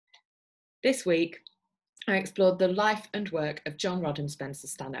This week, I explored the life and work of John Roddam Spencer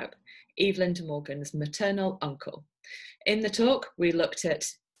Stanhope, Evelyn De Morgan's maternal uncle. In the talk, we looked at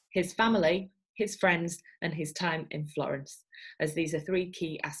his family, his friends, and his time in Florence, as these are three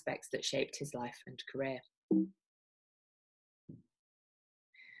key aspects that shaped his life and career.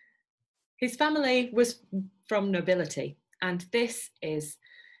 His family was from nobility, and this is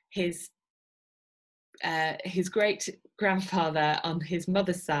his great-grandfather on his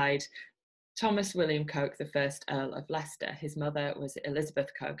mother's side, Thomas William Coke, the first Earl of Leicester. His mother was Elizabeth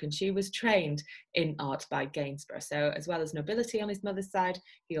Coke, and she was trained in art by Gainsborough. So as well as nobility on his mother's side,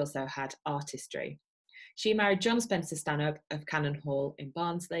 he also had artistry. She married John Spencer Stanhope of Cannon Hall in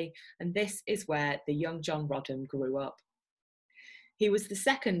Barnsley, and this is where the young John Roddam grew up. He was the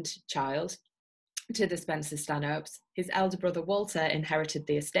second child to the Spencer Stanhopes. His elder brother Walter inherited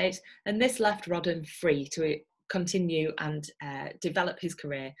the estate, and this left Roddam free to continue and develop his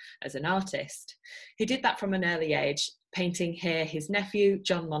career as an artist. He did that from an early age, painting here his nephew,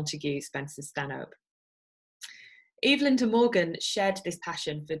 John Montague Spencer Stanhope. Evelyn De Morgan shared this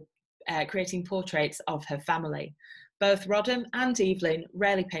passion for creating portraits of her family. Both Roddam and Evelyn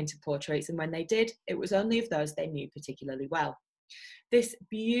rarely painted portraits, and when they did, it was only of those they knew particularly well. This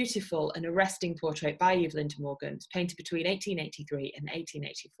beautiful and arresting portrait by Evelyn De Morgan, painted between 1883 and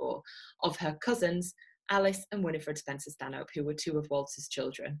 1884, of her cousins, Alice and Winifred Spencer Stanhope, who were two of Walter's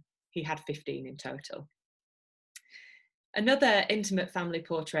children. He had 15 in total. Another intimate family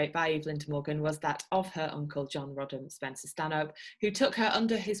portrait by Evelyn De Morgan was that of her uncle, John Roddam Spencer Stanhope, who took her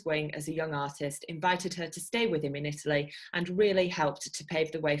under his wing as a young artist, invited her to stay with him in Italy, and really helped to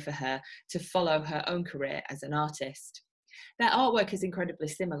pave the way for her to follow her own career as an artist. Their artwork is incredibly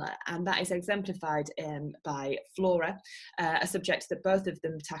similar, and that is exemplified by Flora, a subject that both of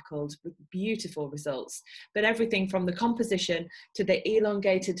them tackled with beautiful results. But everything from the composition to the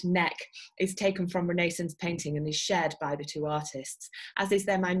elongated neck is taken from Renaissance painting and is shared by the two artists, as is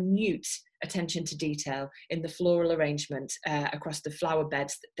their minute attention to detail in the floral arrangement across the flower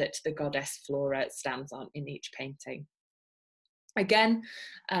beds that the goddess Flora stands on in each painting. Again,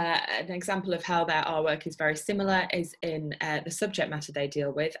 an example of how their artwork is very similar is in the subject matter they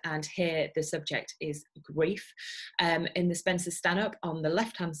deal with, and here the subject is grief. In the Spencer Stanhope, on the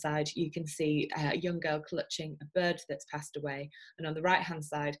left-hand side, you can see a young girl clutching a bird that's passed away, and on the right-hand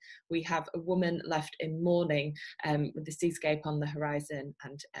side, we have a woman left in mourning with the seascape on the horizon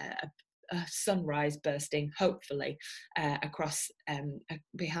and a sunrise bursting, hopefully, across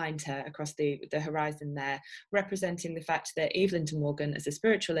behind her, across the horizon there, representing the fact that Evelyn De Morgan, as a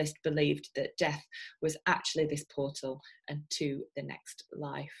spiritualist, believed that death was actually this portal and to the next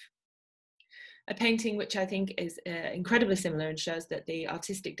life. A painting which I think is incredibly similar and shows that the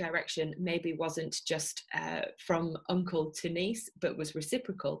artistic direction maybe wasn't just from uncle to niece, but was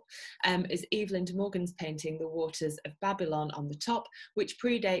reciprocal, is Evelyn De Morgan's painting The Waters of Babylon on the top, which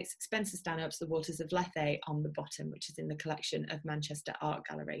predates Spencer Stanhope's The Waters of Lethe on the bottom, which is in the collection of Manchester Art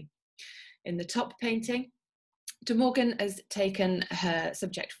Gallery. In the top painting, De Morgan has taken her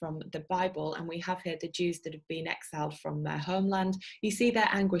subject from the Bible, and we have here the Jews that have been exiled from their homeland. You see their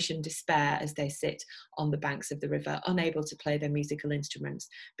anguish and despair as they sit on the banks of the river, unable to play their musical instruments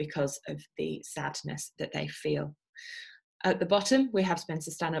because of the sadness that they feel. At the bottom, we have Spencer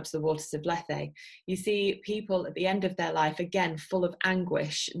Stanhope's The Waters of Lethe. You see people at the end of their life, again, full of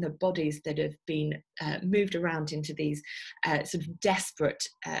anguish, and the bodies that have been moved around into these sort of desperate,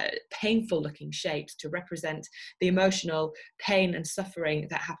 painful-looking shapes to represent the emotional pain and suffering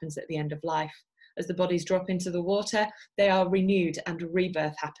that happens at the end of life. As the bodies drop into the water, they are renewed and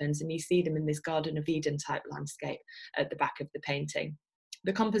rebirth happens, and you see them in this Garden of Eden type landscape at the back of the painting.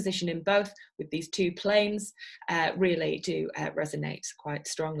 The composition in both, with these two planes, really do resonate quite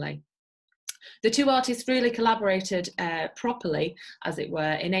strongly. The two artists really collaborated properly, as it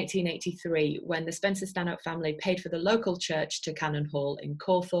were, in 1883, when the Spencer Stanhope family paid for the local church to Cannon Hall in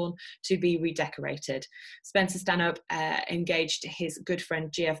Cawthorne to be redecorated. Spencer Stanhope engaged his good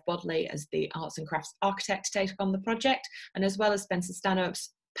friend G.F. Bodley as the arts and crafts architect to take on the project, and as well as Spencer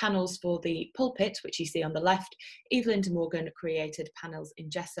Stanhope's panels for the pulpit, which you see on the left, Evelyn De Morgan created panels in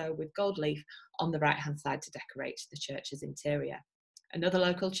gesso with gold leaf on the right-hand side to decorate the church's interior. Another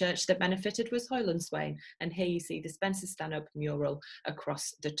local church that benefited was Hoylandswain, and here you see the Spencer Stanhope mural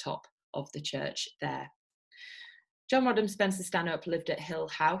across the top of the church there. John Roddam Spencer Stanhope lived at Hill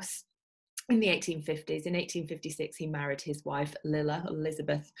House in the 1850s. In 1856, he married his wife, Lilla,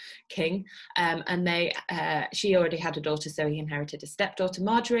 Elizabeth King, and she already had a daughter, so he inherited a stepdaughter,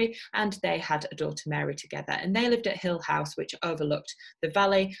 Marjorie, and they had a daughter, Mary, together. And they lived at Hill House, which overlooked the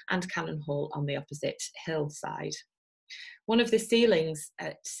valley, and Cannon Hall on the opposite hillside. One of the ceilings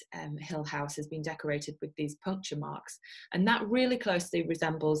at Hill House has been decorated with these puncture marks, and that really closely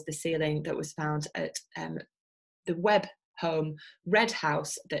resembles the ceiling that was found at the Webb home Red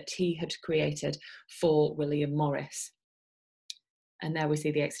House that he had created for William Morris. And there we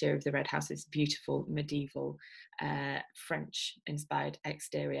see the exterior of the Red House, this beautiful medieval French-inspired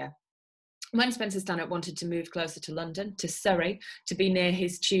exterior. When Spencer Stanhope wanted to move closer to London, to Surrey, to be near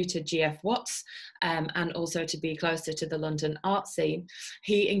his tutor G.F. Watts, and also to be closer to the London art scene,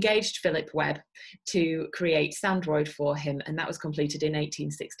 he engaged Philip Webb to create Sandroyd for him, and that was completed in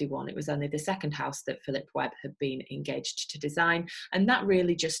 1861. It was only the second house that Philip Webb had been engaged to design, and that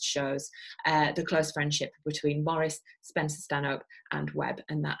really just shows the close friendship between Morris, Spencer Stanhope and Webb,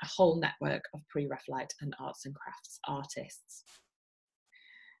 and that whole network of Pre-Raphaelite and arts and crafts artists.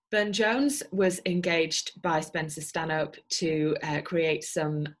 Burne-Jones was engaged by Spencer Stanhope to create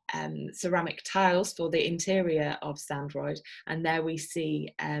some ceramic tiles for the interior of Sandroyd, and there we see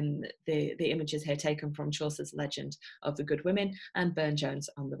the images here taken from Chaucer's Legend of the Good Women, and Burne-Jones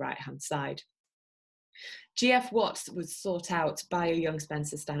on the right-hand side. G.F. Watts was sought out by a young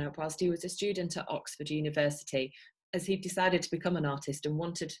Spencer Stanhope whilst he was a student at Oxford University, as he decided to become an artist and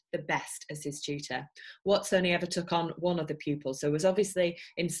wanted the best as his tutor. Watts only ever took on one other pupil, so was obviously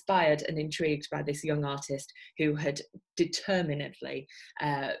inspired and intrigued by this young artist who had determinedly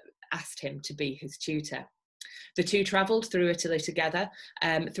asked him to be his tutor. The two travelled through Italy together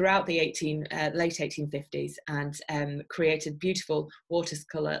throughout the late 1850s and created beautiful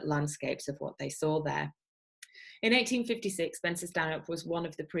watercolour landscapes of what they saw there. In 1856, Spencer Stanhope was one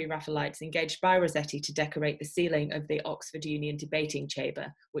of the Pre-Raphaelites engaged by Rossetti to decorate the ceiling of the Oxford Union debating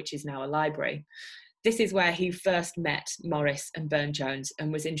chamber, which is now a library. This is where he first met Morris and Burne-Jones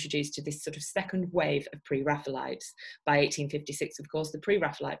and was introduced to this sort of second wave of Pre-Raphaelites. By 1856, of course, the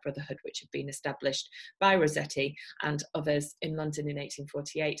Pre-Raphaelite Brotherhood, which had been established by Rossetti and others in London in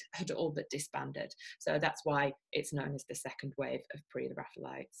 1848, had all but disbanded. So that's why it's known as the second wave of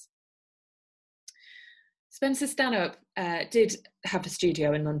Pre-Raphaelites. Spencer Stanhope did have a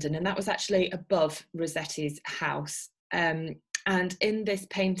studio in London, and that was actually above Rossetti's house. And in this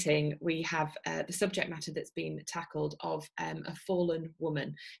painting, we have the subject matter that's been tackled of a fallen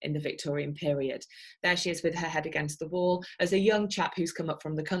woman in the Victorian period. There she is with her head against the wall as a young chap who's come up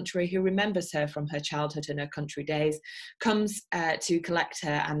from the country, who remembers her from her childhood and her country days, comes to collect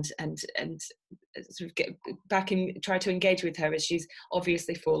her and sort of get back and try to engage with her as she's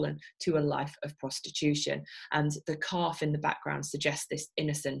obviously fallen to a life of prostitution. And the calf in the background suggests this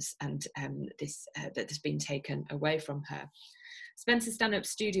innocence and that has been taken away from her. Spencer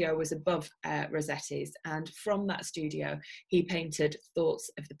Stanhope's studio was above Rossetti's, and from that studio he painted Thoughts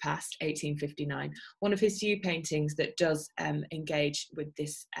of the Past, 1859, one of his few paintings that does engage with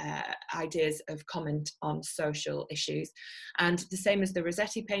this ideas of comment on social issues. And the same as the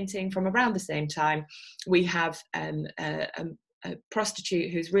Rossetti painting, from around the same time, we have a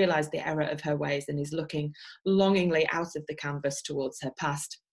prostitute who's realised the error of her ways and is looking longingly out of the canvas towards her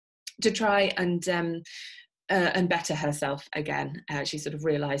past to try and better herself again. She sort of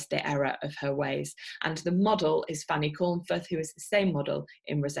realised the error of her ways. And the model is Fanny Cornforth, who is the same model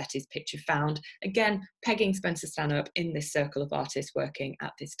in Rossetti's picture found, again pegging Spencer Stanhope in this circle of artists working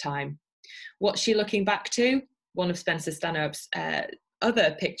at this time. What's she looking back to? One of Spencer Stanhope's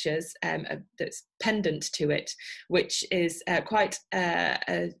other pictures that's pendant to it, which is quite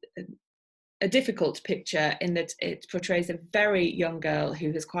a difficult picture in that it portrays a very young girl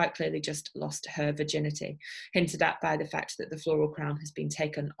who has quite clearly just lost her virginity, hinted at by the fact that the floral crown has been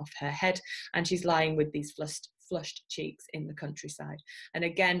taken off her head and she's lying with these flushed cheeks in the countryside. And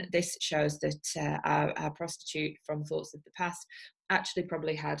again, this shows that our prostitute from Thoughts of the Past actually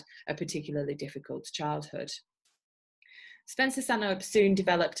probably had a particularly difficult childhood. Spencer Stanhope soon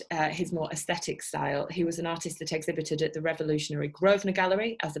developed his more aesthetic style. He was an artist that exhibited at the revolutionary Grosvenor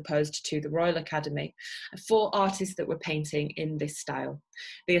Gallery as opposed to the Royal Academy for artists that were painting in this style.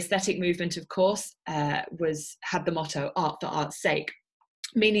 The aesthetic movement, of course, had the motto art for art's sake,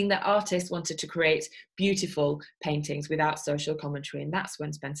 meaning that artists wanted to create beautiful paintings without social commentary, and that's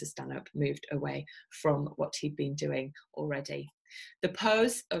when Spencer Stanhope moved away from what he'd been doing already. The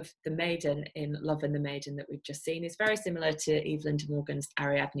pose of the maiden in Love and the Maiden that we've just seen is very similar to Evelyn De Morgan's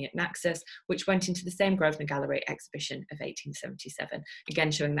Ariadne at Naxos, which went into the same Grosvenor Gallery exhibition of 1877,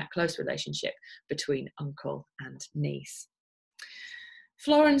 again showing that close relationship between uncle and niece.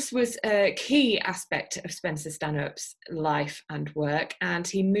 Florence was a key aspect of Spencer Stanhope's life and work, and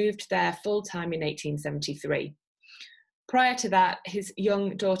he moved there full-time in 1873. Prior to that, his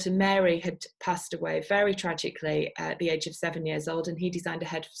young daughter Mary had passed away very tragically at the age of 7 years old, and he designed a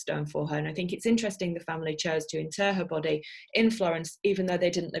headstone for her. And I think it's interesting the family chose to inter her body in Florence, even though they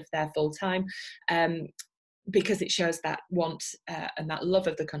didn't live there full time, because it shows that want and that love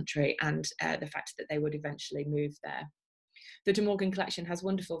of the country, and the fact that they would eventually move there. The De Morgan collection has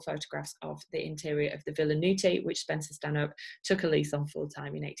wonderful photographs of the interior of the Villa Nuti, which Spencer Stanhope took a lease on full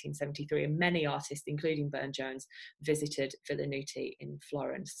time in 1873, and many artists, including Burne-Jones, visited Villa Nuti in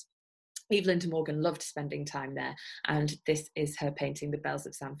Florence. Evelyn De Morgan loved spending time there, and this is her painting The Bells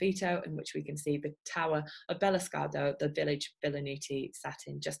of San Vito, in which we can see the tower of Bellascardo, the village Villa Nuti sat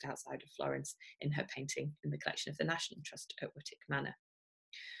in just outside of Florence, in her painting in the collection of the National Trust at Whitwick Manor.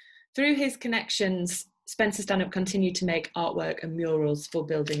 Through his connections, Spencer Stanhope continued to make artwork and murals for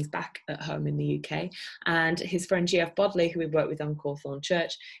buildings back at home in the UK, and his friend G.F. Bodley, who he worked with on Cawthorne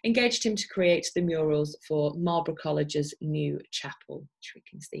Church, engaged him to create the murals for Marlborough College's new chapel, which we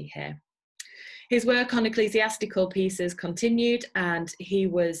can see here. His work on ecclesiastical pieces continued, and he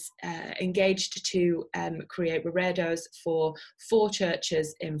was engaged to create reredos for 4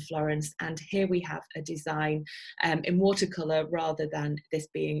 churches in Florence. And here we have a design in watercolour rather than this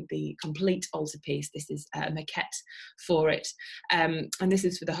being the complete altarpiece. This is a maquette for it. And this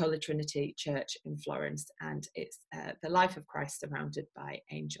is for the Holy Trinity Church in Florence, and it's the life of Christ surrounded by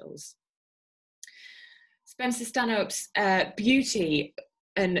angels. Spencer Stanhope's beauty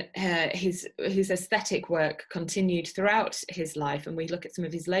and his aesthetic work continued throughout his life, and we look at some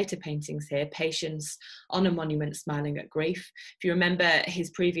of his later paintings here. Patience on a Monument Smiling at Grief. If you remember his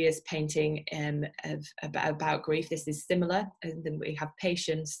previous painting about grief, this is similar, and then we have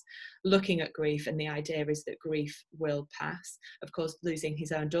Patience looking at grief, and the idea is that grief will pass. Of course, losing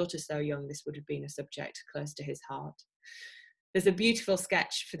his own daughter so young, this would have been a subject close to his heart. There's a beautiful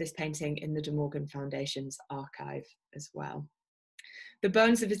sketch for this painting in the De Morgan Foundation's archive as well. The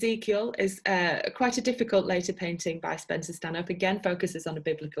Bones of Ezekiel is quite a difficult later painting by Spencer Stanhope. Again, focuses on a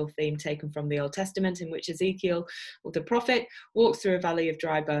biblical theme taken from the Old Testament, in which Ezekiel, the prophet, walks through a valley of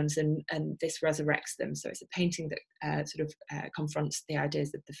dry bones, and this resurrects them. So it's a painting that confronts the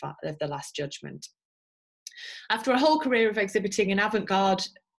ideas of the Last Judgment. After a whole career of exhibiting in avant-garde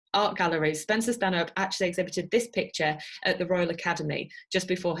art galleries, Spencer Stanhope actually exhibited this picture at the Royal Academy just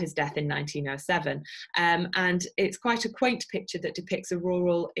before his death in 1907. And it's quite a quaint picture that depicts a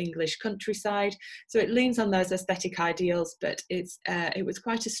rural English countryside. So it leans on those aesthetic ideals, but it was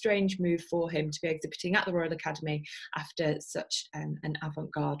quite a strange move for him to be exhibiting at the Royal Academy after such an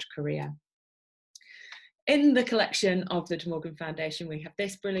avant-garde career. In the collection of the De Morgan Foundation, we have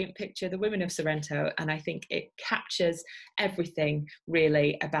this brilliant picture, The Women of Sorrento, and I think it captures everything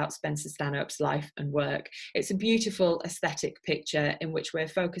really about Spencer Stanhope's life and work. It's a beautiful aesthetic picture in which we're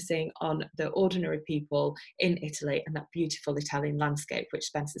focusing on the ordinary people in Italy and that beautiful Italian landscape, which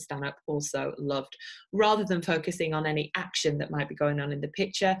Spencer Stanhope also loved, rather than focusing on any action that might be going on in the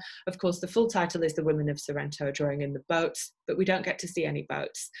picture. Of course, the full title is The Women of Sorrento, drawing in the boats, but we don't get to see any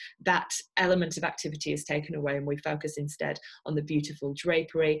boats. That element of activity is taken away, and we focus instead on the beautiful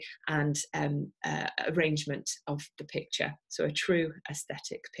drapery and arrangement of the picture. So a true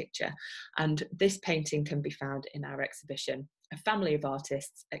aesthetic picture. And this painting can be found in our exhibition, A Family of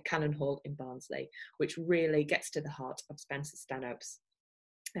Artists, at Cannon Hall in Barnsley, which really gets to the heart of Spencer Stanhope's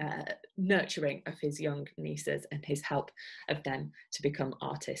nurturing of his young nieces and his help of them to become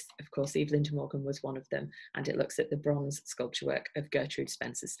artists. Of course, Evelyn De Morgan was one of them, and it looks at the bronze sculpture work of Gertrude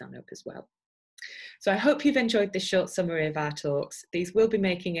Spencer Stanhope as well. So I hope you've enjoyed this short summary of our talks. These will be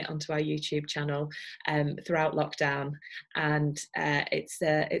making it onto our YouTube channel throughout lockdown, and it's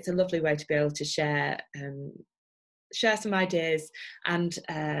a lovely way to be able to share some ideas and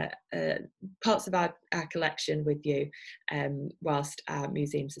parts of our collection with you whilst our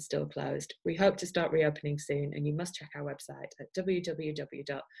museums are still closed. We hope to start reopening soon, and you must check our website at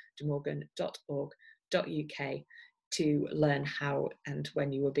www.demorgan.org.uk to learn how and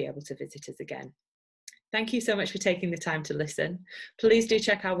when you will be able to visit us again. Thank you so much for taking the time to listen. Please do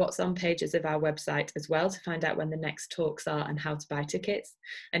check our What's On pages of our website as well to find out when the next talks are and how to buy tickets.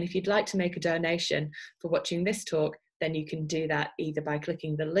 And if you'd like to make a donation for watching this talk, then you can do that either by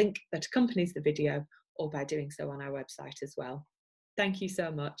clicking the link that accompanies the video or by doing so on our website as well. Thank you so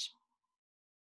much.